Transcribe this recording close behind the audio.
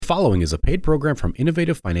following is a paid program from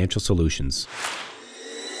Innovative Financial Solutions.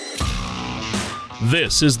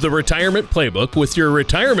 This is the Retirement Playbook with your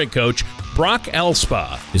retirement coach, Brock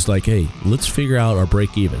Elspa. It's like, hey, let's figure out our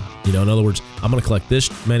break even. In other words, I'm going to collect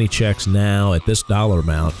this many checks now at this dollar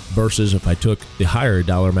amount versus if I took the higher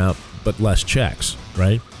dollar amount but less checks,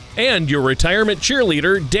 right? And your retirement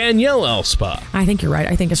cheerleader, Danielle Elspa. I think you're right.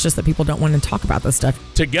 I think it's just that people don't want to talk about this stuff.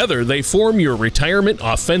 Together, they form your retirement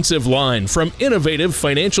offensive line from Innovative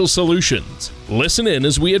Financial Solutions. Listen in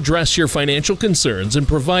as we address your financial concerns and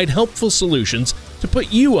provide helpful solutions to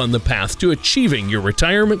put you on the path to achieving your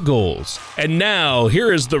retirement goals. And now,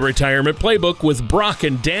 here is the Retirement Playbook with Brock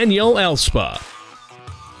and Danielle Elspa.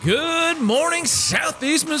 Good morning,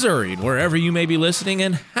 Southeast Missouri, and wherever you may be listening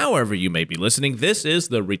and however you may be listening, this is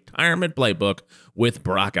the Retirement Playbook with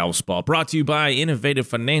Brock Elspa, brought to you by Innovative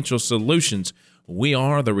Financial Solutions. We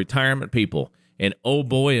are the retirement people, and oh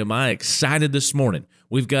boy, am I excited this morning.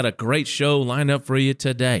 We've got a great show lined up for you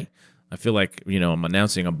today. I feel like, I'm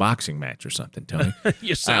announcing a boxing match or something, Tony.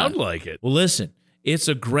 You sound like it. Well, listen, it's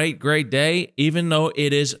a great, great day, even though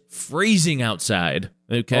it is freezing outside.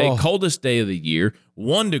 Okay, Coldest day of the year,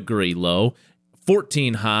 1 degree low,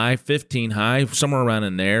 14 high, 15 high, somewhere around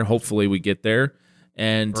in there. Hopefully we get there.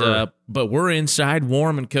 And but we're inside,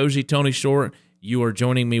 warm and cozy. Tony Shore, you are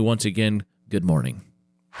joining me once again. Good morning.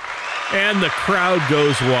 And the crowd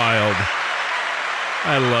goes wild.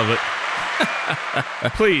 I love it.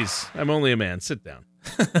 Please, I'm only a man. Sit down.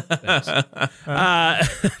 Thanks.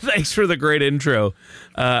 Thanks for the great intro.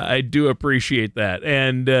 I do appreciate that.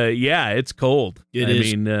 And it's cold. It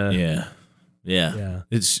is. Yeah.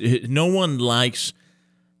 No one likes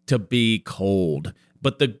to be cold.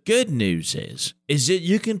 But the good news is that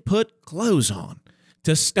you can put clothes on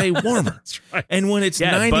to stay warmer. That's right. And when it's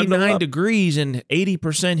 99 degrees and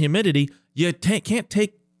 80% humidity, you can't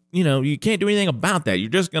take, you can't do anything about that. You're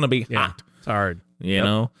just going to be hot. It's hard. You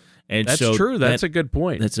know? And that's true. That's a good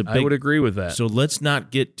point. I would agree with that. So let's not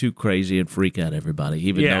get too crazy and freak out everybody,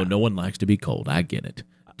 even though no one likes to be cold. I get it.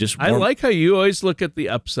 I like how you always look at the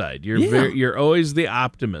upside. You're always the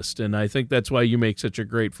optimist, and I think that's why you make such a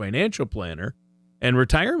great financial planner and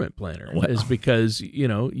retirement planner. Is because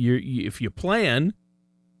if you plan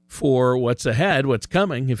for what's ahead, what's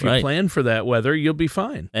coming, if you plan for that weather, you'll be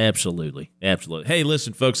fine. Absolutely. Hey,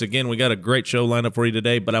 listen, folks, again, we got a great show lined up for you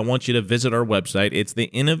today, but I want you to visit our website. It's the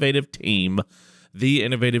Innovative Team,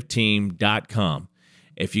 theinnovativeteam.com.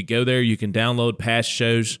 If you go there, you can download past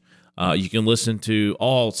shows. You can listen to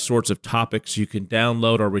all sorts of topics. You can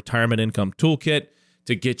download our Retirement Income Toolkit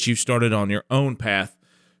to get you started on your own path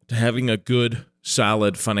to having a good,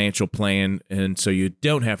 solid financial plan, and so you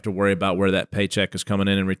don't have to worry about where that paycheck is coming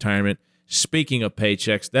in retirement. Speaking of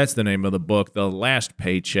paychecks, that's the name of the book, The Last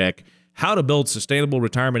Paycheck, How to Build Sustainable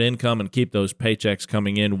Retirement Income and Keep Those Paychecks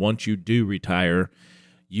Coming In Once You Do Retire.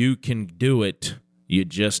 You can do it. You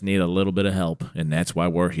just need a little bit of help, and that's why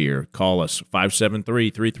we're here. Call us,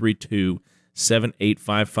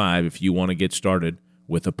 573-332-7855 if you want to get started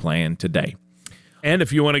with a plan today. And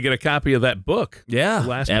if you want to get a copy of that book, The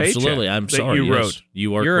Last Absolutely. Paycheck, I'm sorry. You wrote.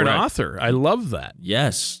 You're correct. An author. I love that.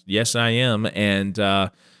 Yes, I am. And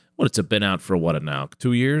it's been out for what now?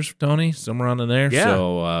 2 years, Tony, somewhere on in there. Yeah.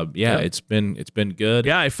 So it's been good.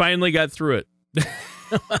 Yeah, I finally got through it.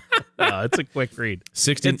 It's a quick read.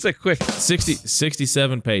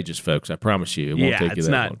 67 pages, folks. I promise you, it won't take you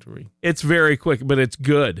that long to read. It's very quick, but it's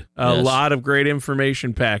good. A lot of great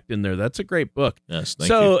information packed in there. That's a great book. Yes, thank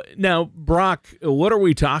you. So now, Brock, what are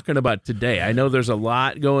we talking about today? I know there's a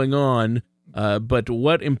lot going on, but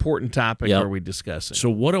what important topic are we discussing? So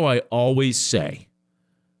what do I always say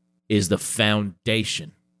is the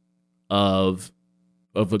foundation of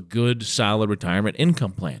a good, solid retirement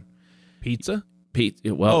income plan? Pizza?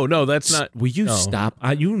 Well, no, that's not. Will you stop?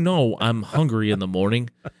 I'm hungry in the morning,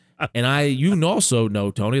 and you also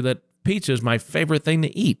know, Tony, that pizza is my favorite thing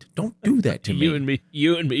to eat. Don't do that to me.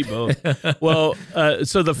 You and me both. Well,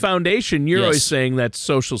 so the foundation, you're always saying that's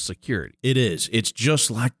Social Security. It is. It's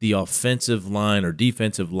just like the offensive line or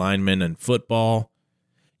defensive lineman in football.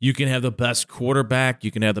 You can have the best quarterback.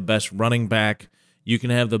 You can have the best running back. You can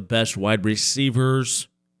have the best wide receivers.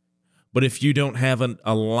 But if you don't have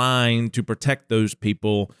a line to protect those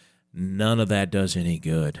people, none of that does any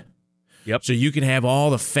good. Yep. So you can have all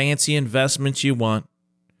the fancy investments you want.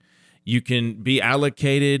 You can be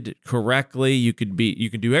allocated correctly. You can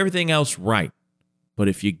do everything else right. But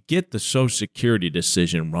if you get the Social Security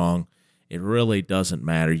decision wrong, it really doesn't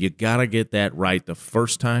matter. You got to get that right the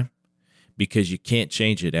first time because you can't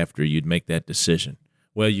change it after you'd make that decision.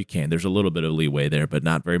 Well, you can. There's a little bit of leeway there, but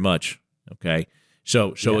not very much. Okay.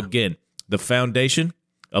 So again, the foundation,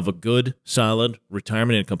 of a good, solid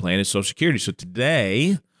retirement income plan is Social Security. So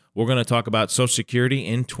today, we're going to talk about Social Security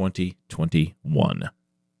in 2021.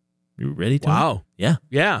 You ready, Tony? Wow.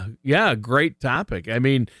 Yeah. Great topic. I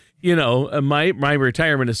mean, my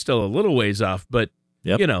retirement is still a little ways off, but,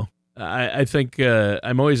 I think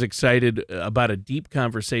I'm always excited about a deep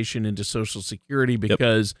conversation into Social Security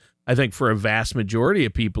because I think for a vast majority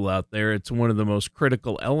of people out there, it's one of the most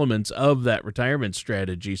critical elements of that retirement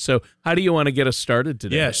strategy. So how do you want to get us started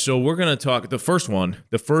today? Yeah, so we're going to talk, the first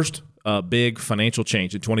big financial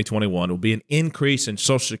change in 2021 will be an increase in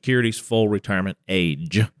Social Security's full retirement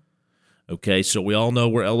age. Okay, so we all know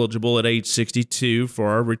we're eligible at age 62 for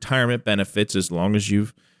our retirement benefits as long as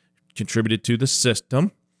you've contributed to the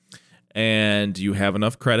system and you have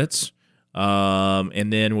enough credits.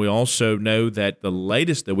 And then we also know that the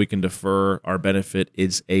latest that we can defer our benefit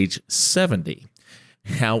is age 70.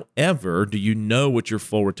 However, do you know what your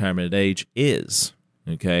full retirement age is?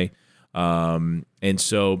 Okay, and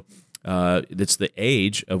so it's the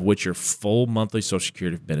age of which your full monthly Social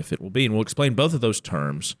Security benefit will be. And we'll explain both of those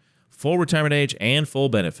terms, full retirement age and full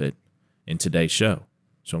benefit, in today's show.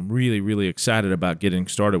 So I'm really, really excited about getting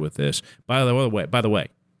started with this. By the way,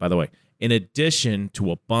 in addition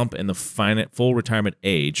to a bump in the full retirement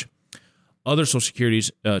age, other Social Security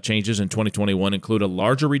changes in 2021 include a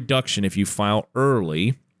larger reduction if you file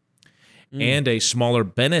early and a smaller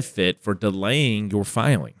benefit for delaying your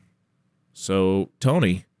filing. So,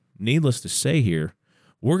 Tony, needless to say here,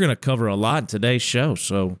 we're going to cover a lot in today's show.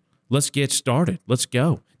 So let's get started. Let's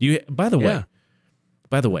go. By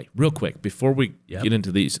the way, real quick, before we get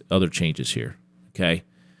into these other changes here, okay,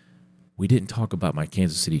 we didn't talk about my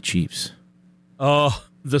Kansas City Chiefs. Oh,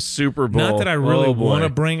 the Super Bowl. Not that I really want to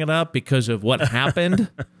bring it up because of what happened,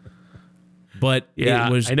 but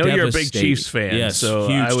it was I know you're a big devastating. Chiefs fan, yes, so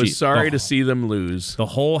huge I was Chiefs. sorry to see them lose. The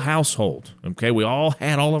whole household, okay? We all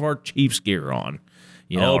had all of our Chiefs gear on.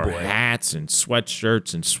 Our hats and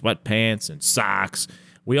sweatshirts and sweatpants and socks.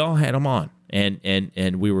 We all had them on.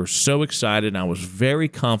 And we were so excited, and I was very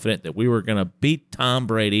confident that we were going to beat Tom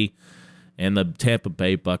Brady and the Tampa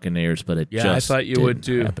Bay Buccaneers, but it just I thought you would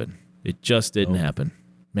too. Happen. It just didn't happen.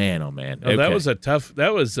 Man, oh man. No, that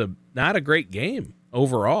was not a great game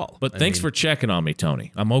overall. But thanks for checking on me,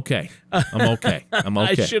 Tony. I'm okay. I'm okay.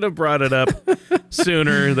 I should have brought it up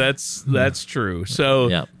sooner. That's true.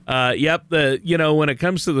 So, when it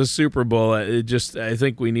comes to the Super Bowl, I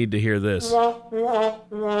think we need to hear this.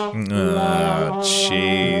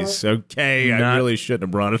 Jeez. Okay, I really shouldn't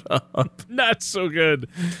have brought it up. Not so good.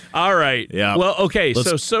 All right. Yeah. Well, okay.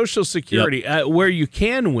 So Social Security, where you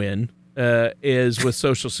can win is with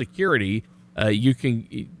Social Security. You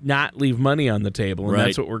can not leave money on the table, and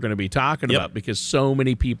that's what we're going to be talking about because so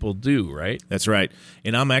many people do, right? That's right.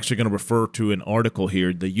 And I'm actually going to refer to an article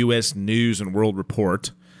here, the U.S. News and World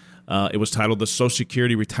Report. It was titled "The Social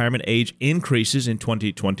Security Retirement Age Increases in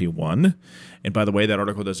 2021." And by the way, that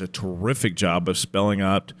article does a terrific job of spelling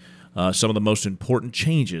out some of the most important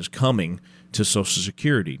changes coming to Social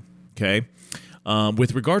Security. Okay.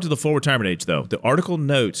 With regard to the full retirement age, though, the article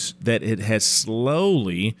notes that it has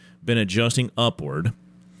slowly been adjusting upward,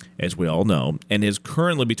 as we all know, and is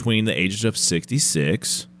currently between the ages of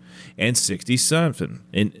 66 and 67.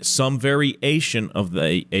 And some variation of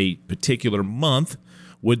a particular month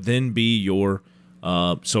would then be your,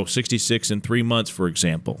 66 in 3 months, for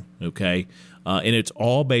example, okay? And it's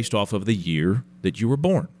all based off of the year that you were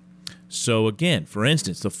born. So again, for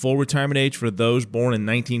instance, the full retirement age for those born in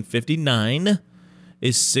 1959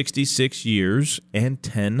 is 66 years and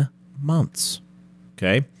 10 months,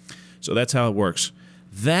 okay? So that's how it works.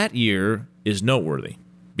 That year is noteworthy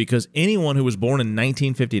because anyone who was born in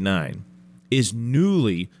 1959 is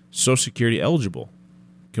newly Social Security eligible.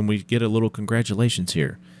 Can we get a little congratulations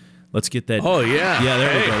here? Let's get that. Oh, yeah. Yeah,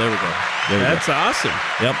 there we go. That's awesome.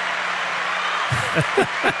 Yep.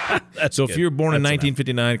 So if you're born in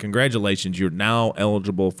 1959, congratulations. You're now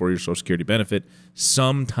eligible for your Social Security benefit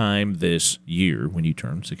sometime this year when you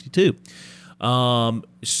turn 62.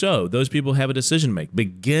 So those people have a decision to make.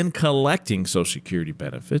 Begin collecting Social Security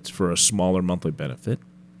benefits for a smaller monthly benefit,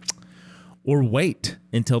 or wait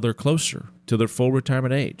until they're closer to their full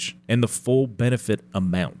retirement age and the full benefit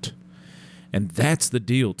amount. And that's the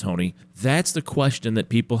deal, Tony. That's the question that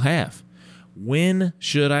people have. When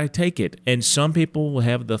should I take it? And some people will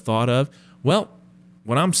have the thought of, well,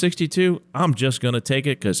 when I'm 62, I'm just going to take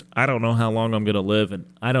it because I don't know how long I'm going to live and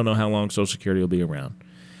I don't know how long Social Security will be around.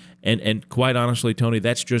 And quite honestly, Tony,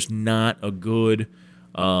 that's just not a good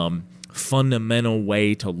fundamental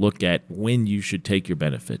way to look at when you should take your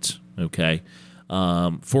benefits, okay?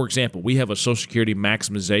 For example, we have a Social Security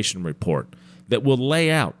maximization report that will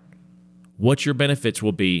lay out what your benefits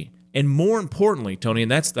will be. And more importantly, Tony, and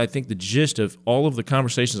that's, I think, the gist of all of the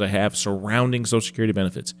conversations I have surrounding Social Security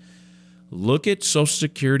benefits, look at Social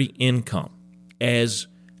Security income as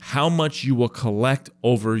how much you will collect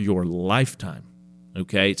over your lifetime.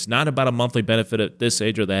 Okay? It's not about a monthly benefit at this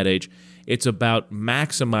age or that age. It's about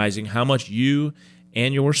maximizing how much you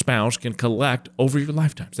and your spouse can collect over your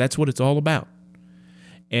lifetimes. That's what it's all about.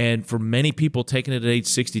 And for many people, taking it at age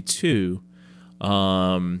 62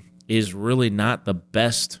 is really not the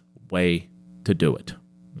best way to do it.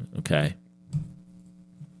 Okay.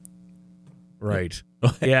 Right.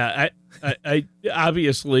 Yeah. I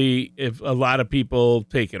obviously, if a lot of people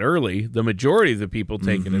take it early, the majority of the people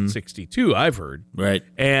take it at 62, I've heard. Right.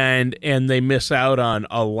 And they miss out on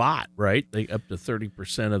a lot, right? Up to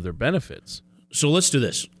 30% of their benefits. So let's do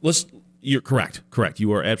this. You're correct. Correct.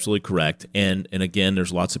 You are absolutely correct. And again,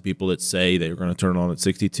 there's lots of people that say they're going to turn it on at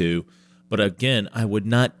 62. But again, I would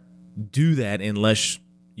not do that unless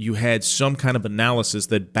you had some kind of analysis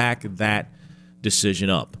that backed that decision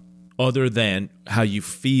up, other than how you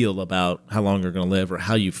feel about how long you're going to live or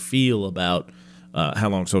how you feel about how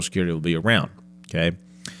long Social Security will be around. Okay.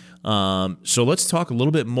 So let's talk a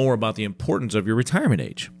little bit more about the importance of your retirement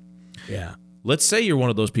age. Yeah. Let's say you're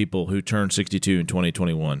one of those people who turned 62 in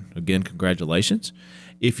 2021. Again, congratulations.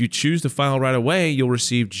 If you choose to file right away, you'll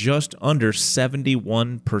receive just under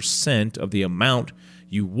 71% of the amount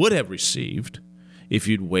you would have received if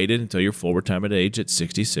you'd waited until your full retirement age at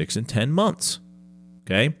 66 and 10 months.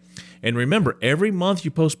 Okay? And remember, every month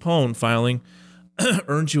you postpone filing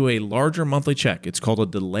earns you a larger monthly check. It's called a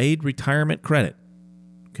delayed retirement credit.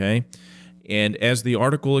 Okay? And as the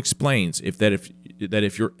article explains, if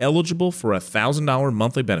you're eligible for a $1,000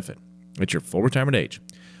 monthly benefit at your full retirement age,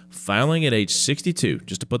 filing at age 62,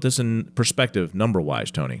 just to put this in perspective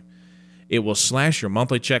number-wise, Tony, it will slash your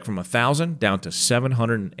monthly check from $1,000 down to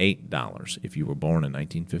 $708 if you were born in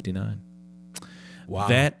 1959. Wow.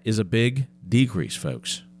 That is a big decrease,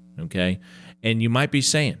 folks, okay? And you might be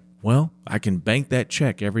saying, well, I can bank that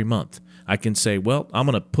check every month. I can say, well, I'm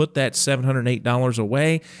going to put that $708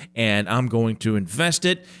 away, and I'm going to invest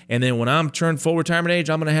it, and then when I'm turned full retirement age,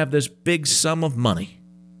 I'm going to have this big sum of money.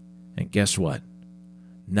 And guess what?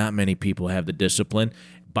 Not many people have the discipline.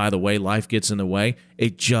 By the way, life gets in the way.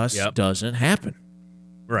 It just doesn't happen.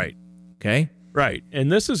 Right. Okay? Right. And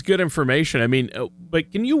this is good information. I mean, but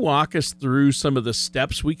can you walk us through some of the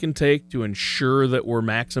steps we can take to ensure that we're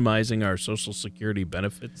maximizing our Social Security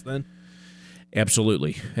benefits then?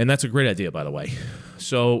 Absolutely. And that's a great idea, by the way.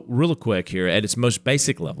 So real quick here, at its most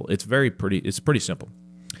basic level, it's pretty simple.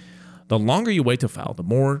 The longer you wait to file, the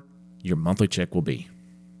more your monthly check will be.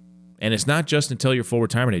 And it's not just until your full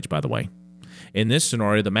retirement age, by the way. In this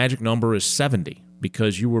scenario, the magic number is 70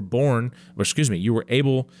 because you were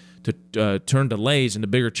able to turn delays into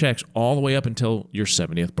bigger checks all the way up until your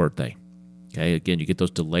 70th birthday. Okay, again, you get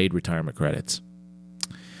those delayed retirement credits.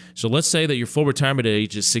 So let's say that your full retirement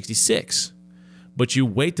age is 66, but you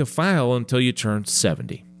wait to file until you turn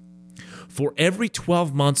 70. For every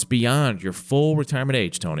 12 months beyond your full retirement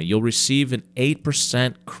age, Tony, you'll receive an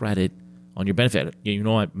 8% credit on your benefit. You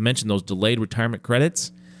know, I mentioned those delayed retirement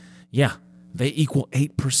credits. Yeah, they equal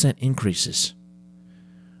 8% increases.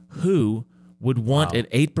 Who would want an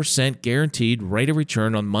 8% guaranteed rate of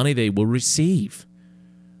return on money they will receive?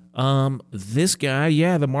 This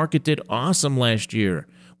guy, the market did awesome last year.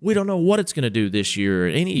 We don't know what it's going to do this year or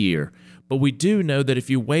any year, but we do know that if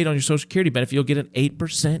you wait on your Social Security benefit, you'll get an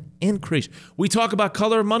 8% increase. We talk about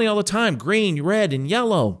color of money all the time, green, red, and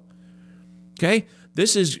yellow. Okay?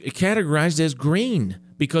 This is categorized as green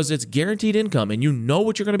because it's guaranteed income and you know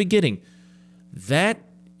what you're going to be getting. That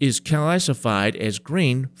is classified as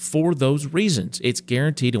green for those reasons. It's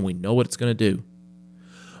guaranteed and we know what it's going to do.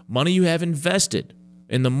 Money you have invested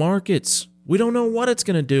in the markets, we don't know what it's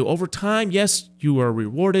going to do. Over time, yes, you are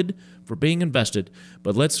rewarded for being invested,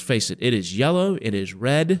 but let's face it, it is yellow, it is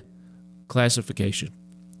red classification.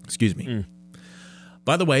 Excuse me.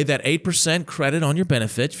 By the way, that 8% credit on your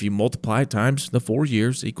benefit, if you multiply it times the 4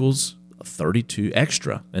 years, equals an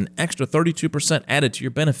extra 32% added to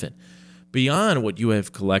your benefit beyond what you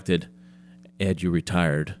have collected had you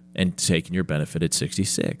retired and taken your benefit at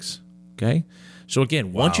 66. Okay? So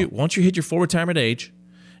again, once you hit your full retirement age,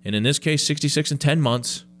 and in this case 66 and 10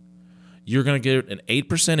 months, you're going to get an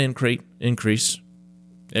 8% increase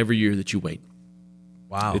every year that you wait.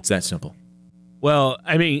 Wow. It's that simple. Well,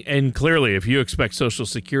 I mean, and clearly, if you expect Social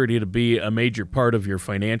Security to be a major part of your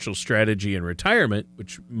financial strategy in retirement,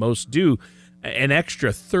 which most do, an extra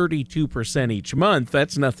 32% each month,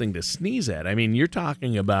 that's nothing to sneeze at. I mean, you're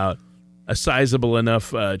talking about a sizable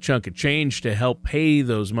enough chunk of change to help pay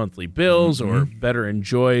those monthly bills or better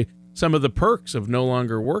enjoy some of the perks of no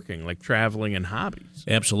longer working, like traveling and hobbies.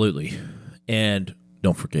 Absolutely. And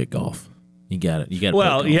don't forget golf. You got it. You got.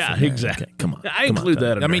 Well, yeah, exactly. Okay, come on. I include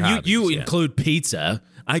that under I mean, hobbies, you yeah. include pizza.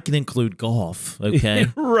 I can include golf. Okay.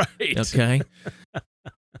 Right. Okay.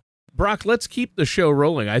 Brock, let's keep the show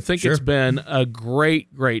rolling. I think Sure. it's been a great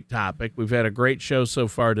topic. We've had a great show so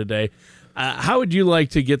far today. How would you like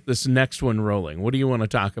to get this next one rolling? What do you want to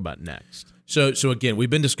talk about next? So again, we've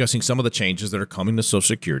been discussing some of the changes that are coming to Social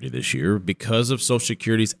Security this year because of Social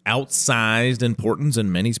Security's outsized importance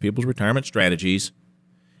in many people's retirement strategies.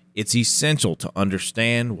 It's essential to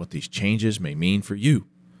understand what these changes may mean for you.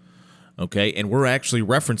 Okay, and we're actually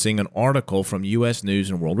referencing an article from U.S. News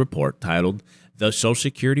and World Report titled "The Social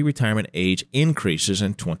Security Retirement Age Increases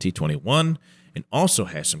in 2021," and also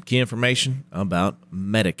has some key information about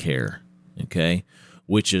Medicare. Okay,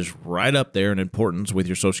 which is right up there in importance with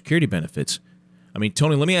your Social Security benefits. I mean,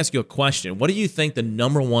 Tony, let me ask you a question. What do you think the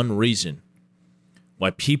number one reason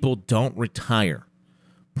why people don't retire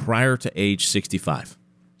prior to age 65?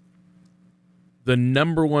 The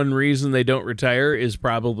number one reason they don't retire is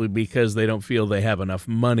probably because they don't feel they have enough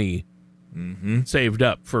money saved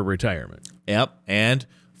up for retirement. Yep, and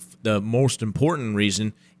the most important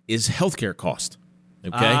reason is healthcare cost.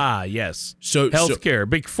 Okay. Ah, yes. So Healthcare.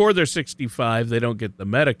 Before they're 65, they don't get the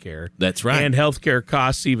Medicare. That's right. And healthcare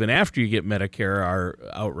costs, even after you get Medicare, are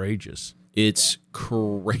outrageous. It's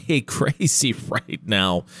crazy right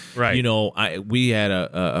now. Right. You know, we had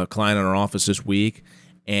a client in our office this week,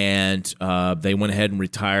 and they went ahead and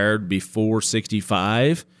retired before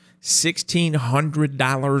 65.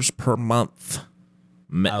 $1,600 per month.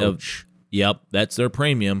 Ouch. Yep, that's their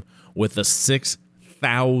premium with a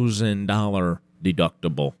 $6,000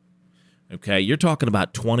 deductible. Okay, you're talking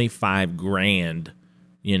about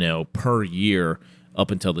 $25,000, per year up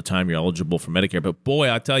until the time you're eligible for Medicare. But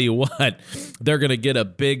boy, I tell you what, they're going to get a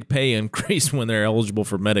big pay increase when they're eligible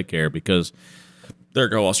for Medicare because their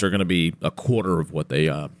costs are going to be a quarter of what they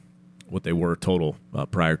were total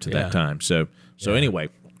prior to that time. So anyway,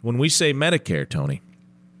 when we say Medicare, Tony,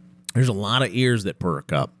 there's a lot of ears that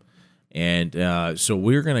perk up. And so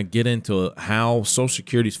we're going to get into how Social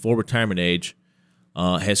Security's full retirement age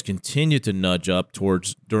has continued to nudge up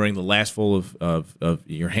towards during the last handful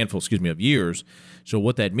of years. So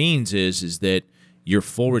what that means is that your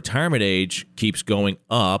full retirement age keeps going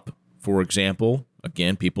up. For example,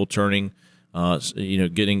 again, people turning,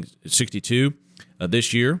 getting 62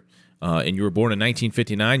 this year, and you were born in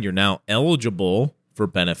 1959, you're now eligible for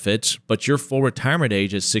benefits, but your full retirement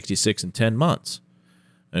age is 66 and 10 months.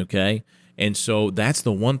 Okay, and so that's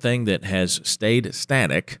the one thing that has stayed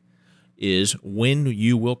static is when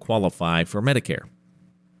you will qualify for Medicare.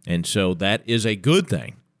 And so that is a good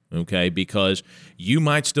thing, okay, because you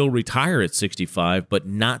might still retire at 65 but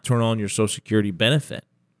not turn on your Social Security benefit,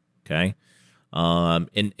 okay?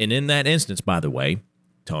 And in that instance, by the way,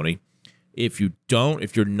 Tony, if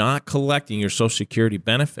you're not collecting your Social Security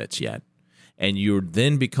benefits yet and you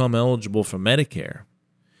then become eligible for Medicare,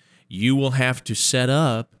 you will have to set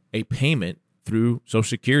up a payment through Social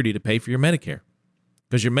Security to pay for your Medicare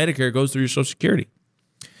because your Medicare goes through your Social Security.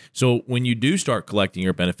 So when you do start collecting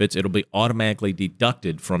your benefits, it'll be automatically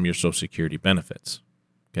deducted from your Social Security benefits,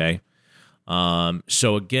 okay?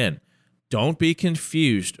 So again, don't be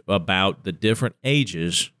confused about the different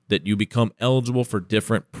ages that you become eligible for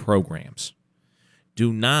different programs.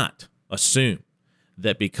 Do not assume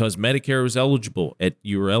that because Medicare is eligible at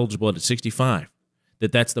 65,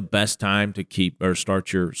 that's the best time to keep or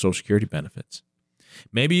start your Social Security benefits.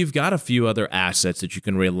 Maybe you've got a few other assets that you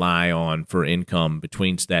can rely on for income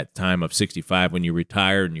between that time of 65 when you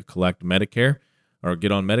retire and you collect Medicare or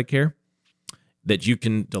get on Medicare that you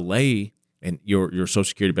can delay and your Social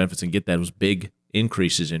Security benefits and get those big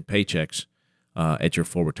increases in paychecks at your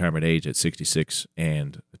full retirement age at 66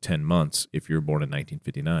 and 10 months if you were born in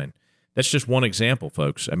 1959. That's just one example,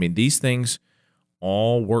 folks. I mean, these things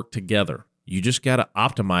all work together. You just got to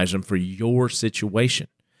optimize them for your situation.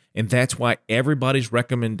 And that's why everybody's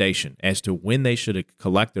recommendation as to when they should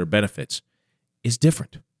collect their benefits is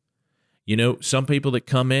different. Some people that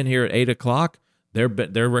come in here at 8 o'clock, their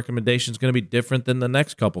recommendation is going to be different than the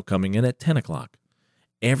next couple coming in at 10 o'clock.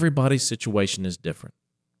 Everybody's situation is different,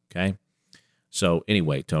 okay? So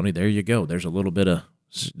anyway, Tony, there you go. There's a little bit of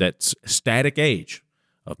that static age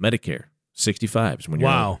of Medicare. 65 is when you're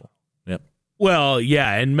eligible. Yep. Well,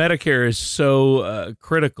 yeah, and Medicare is so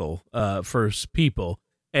critical for people.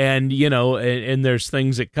 And, and there's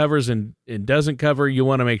things it covers and it doesn't cover. You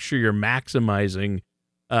want to make sure you're maximizing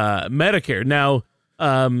Medicare. Now,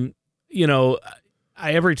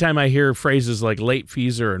 every time I hear phrases like late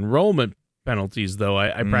fees or enrollment penalties, though.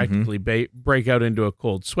 I practically break out into a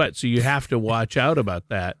cold sweat, so you have to watch out about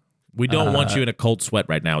that. We don't want you in a cold sweat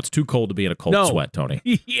right now. It's too cold to be in a cold sweat, Tony.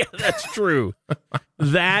 Yeah, that's true.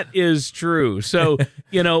 That is true. So,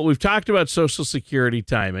 we've talked about Social Security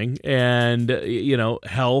timing and,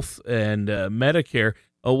 health and Medicare.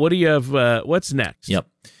 What do you have? What's next? Yep.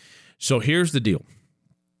 So here's the deal.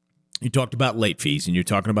 You talked about late fees and you're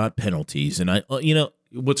talking about penalties. And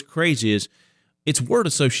what's crazy is it's word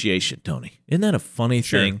association, Tony. Isn't that a funny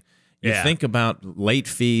thing? You think about late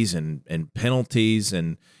fees and penalties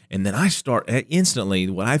and then I start instantly,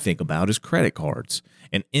 what I think about is credit cards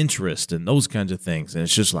and interest and those kinds of things. And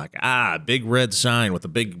it's just like, big red sign with a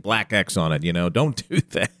big black X on it, don't do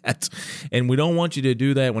that. And we don't want you to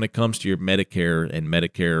do that when it comes to your Medicare and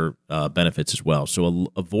Medicare benefits as well.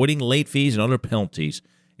 So avoiding late fees and other penalties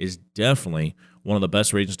is definitely one of the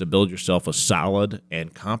best reasons to build yourself a solid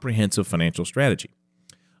and comprehensive financial strategy.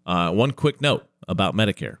 One quick note about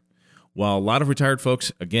Medicare. While a lot of retired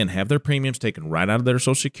folks, again, have their premiums taken right out of their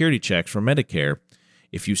Social Security checks for Medicare,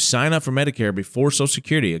 if you sign up for Medicare before Social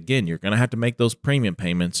Security, again, you're going to have to make those premium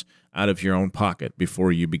payments out of your own pocket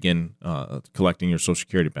before you begin collecting your Social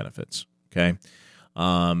Security benefits, okay?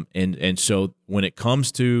 And so when it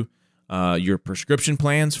comes to your prescription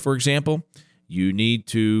plans, for example, you need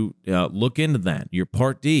to look into that, your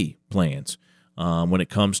Part D plans, when it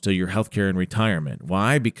comes to your healthcare and retirement.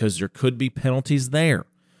 Why? Because there could be penalties there.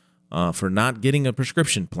 For not getting a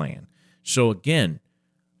prescription plan. So again,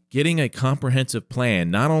 getting a comprehensive plan,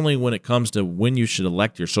 not only when it comes to when you should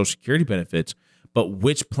elect your Social Security benefits, but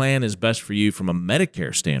which plan is best for you from a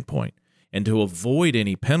Medicare standpoint. And to avoid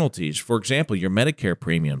any penalties, for example, your Medicare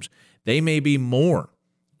premiums, they may be more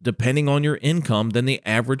depending on your income than the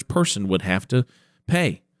average person would have to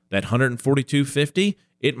pay. That $142.50,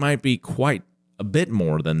 it might be quite a bit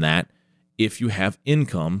more than that if you have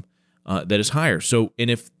income that is higher. So, and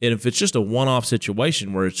if it's just a one-off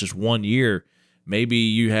situation where it's just 1 year, maybe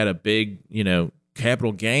you had a big,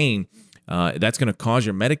 capital gain, that's going to cause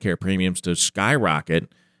your Medicare premiums to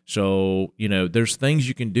skyrocket. So, there's things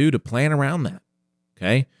you can do to plan around that.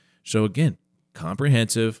 Okay. So again,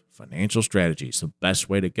 comprehensive financial strategy is the best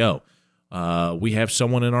way to go. We have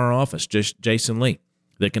someone in our office, Jason Lee,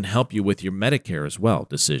 that can help you with your Medicare as well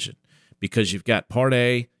decision, because you've got Part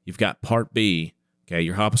A, you've got Part B. Okay,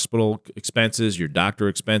 your hospital expenses, your doctor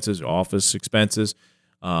expenses, your office expenses.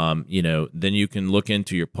 Then you can look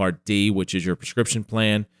into your Part D, which is your prescription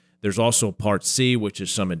plan. There's also Part C, which is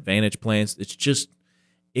some Advantage plans.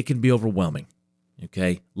 It can be overwhelming.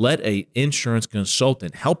 Okay, let a insurance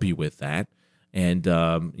consultant help you with that, and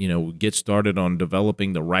get started on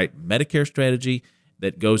developing the right Medicare strategy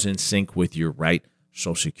that goes in sync with your right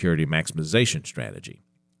Social Security maximization strategy.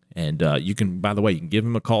 And you can give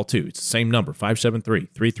him a call too. It's the same number,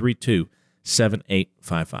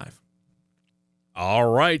 573-332-7855. All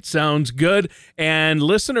right, sounds good. And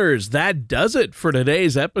listeners, that does it for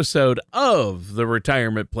today's episode of The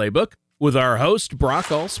Retirement Playbook with our host, Brock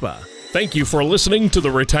Allspaw. Thank you for listening to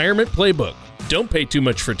The Retirement Playbook. Don't pay too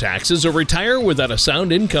much for taxes or retire without a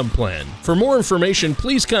sound income plan. For more information,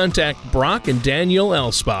 please contact Brock and Danielle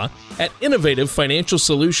Allspaw at Innovative Financial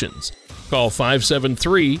Solutions. Call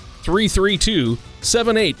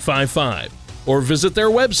 573-332-7855 or visit their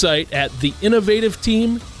website at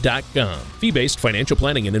theinnovativeteam.com. Fee-based financial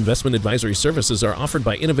planning and investment advisory services are offered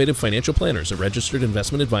by Innovative Financial Planners, a registered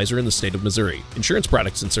investment advisor in the state of Missouri. Insurance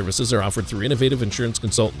products and services are offered through Innovative Insurance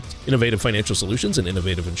Consultants. Innovative Financial Solutions and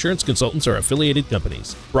Innovative Insurance Consultants are affiliated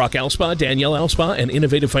companies. Brock Allspaw, Danielle Allspaw, and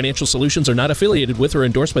Innovative Financial Solutions are not affiliated with or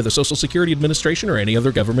endorsed by the Social Security Administration or any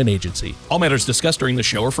other government agency. All matters discussed during the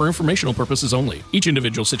show are for informational purposes only. Each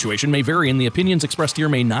individual situation may vary, and the opinions expressed here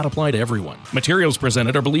may not apply to everyone. Materials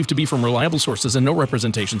presented are believed to be from reliable sources, and no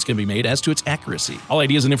representations can be made as to its accuracy. All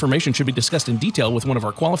ideas and information should be discussed in detail with one of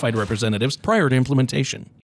our qualified representatives prior to implementation.